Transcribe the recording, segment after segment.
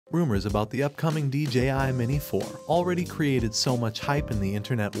Rumors about the upcoming DJI Mini 4 already created so much hype in the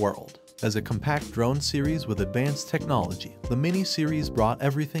internet world. As a compact drone series with advanced technology, the Mini series brought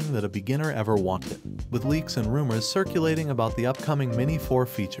everything that a beginner ever wanted. With leaks and rumors circulating about the upcoming Mini 4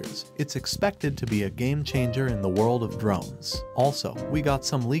 features, it's expected to be a game changer in the world of drones. Also, we got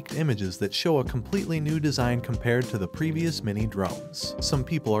some leaked images that show a completely new design compared to the previous Mini drones. Some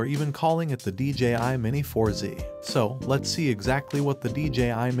people are even calling it the DJI Mini 4Z. So, let's see exactly what the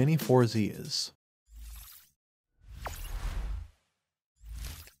DJI Mini 4Z is.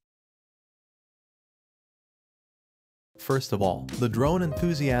 First of all, the drone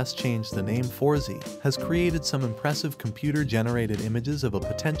enthusiast changed the name 4Z, has created some impressive computer-generated images of a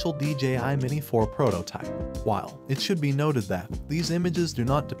potential DJI Mini 4 prototype. While it should be noted that these images do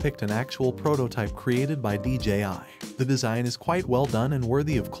not depict an actual prototype created by DJI, the design is quite well done and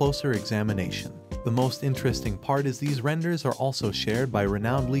worthy of closer examination. The most interesting part is these renders are also shared by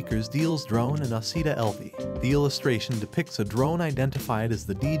renowned leakers Deals Drone and Asita LV. The illustration depicts a drone identified as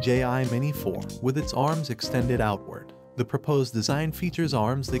the DJI Mini 4, with its arms extended outward. The proposed design features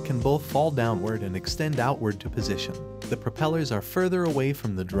arms that can both fall downward and extend outward to position. The propellers are further away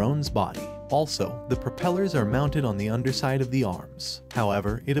from the drone's body. Also, the propellers are mounted on the underside of the arms.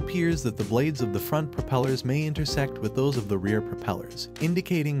 However, it appears that the blades of the front propellers may intersect with those of the rear propellers,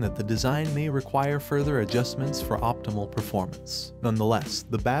 indicating that the design may require further adjustments for optimal performance. Nonetheless,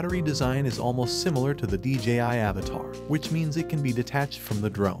 the battery design is almost similar to the DJI Avatar, which means it can be detached from the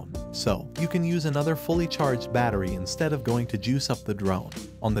drone. So, you can use another fully charged battery instead of going to juice up the drone.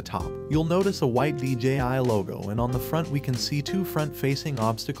 On the top, you'll notice a white DJI logo, and on the front we can see two front-facing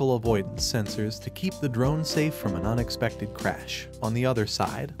obstacle avoidance sensors to keep the drone safe from an unexpected crash. On the other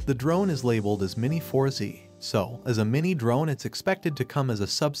side, the drone is labeled as Mini 4Z. So, as a mini drone, it's expected to come as a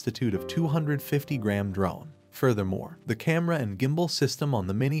substitute of 250-gram drone. Furthermore, the camera and gimbal system on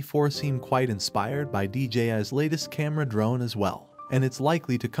the Mini 4 seem quite inspired by DJI's latest camera drone as well, and it's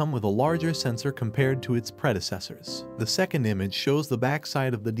likely to come with a larger sensor compared to its predecessors. The second image shows the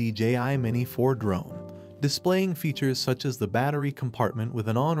backside of the DJI Mini 4 drone, displaying features such as the battery compartment with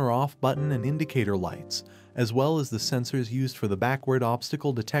an on or off button and indicator lights, as well as the sensors used for the backward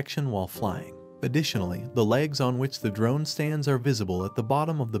obstacle detection while flying. Additionally, the legs on which the drone stands are visible at the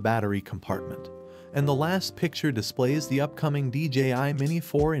bottom of the battery compartment. And the last picture displays the upcoming DJI Mini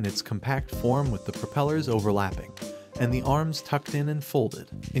 4 in its compact form with the propellers overlapping and the arms tucked in and folded.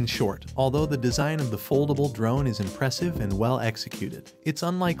 In short, although the design of the foldable drone is impressive and well executed, it's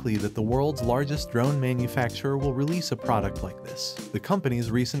unlikely that the world's largest drone manufacturer will release a product like this. The company's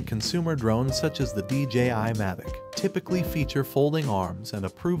recent consumer drones such as the DJI Mavic typically feature folding arms and a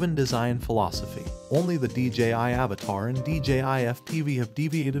proven design philosophy. Only the DJI Avatar and DJI FPV have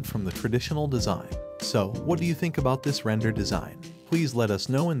deviated from the traditional design. So, what do you think about this render design? Please let us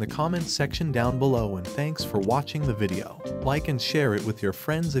know in the comments section down below, and thanks for watching the video. Like and share it with your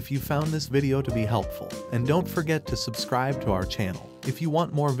friends if you found this video to be helpful. And don't forget to subscribe to our channel if you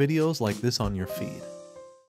want more videos like this on your feed.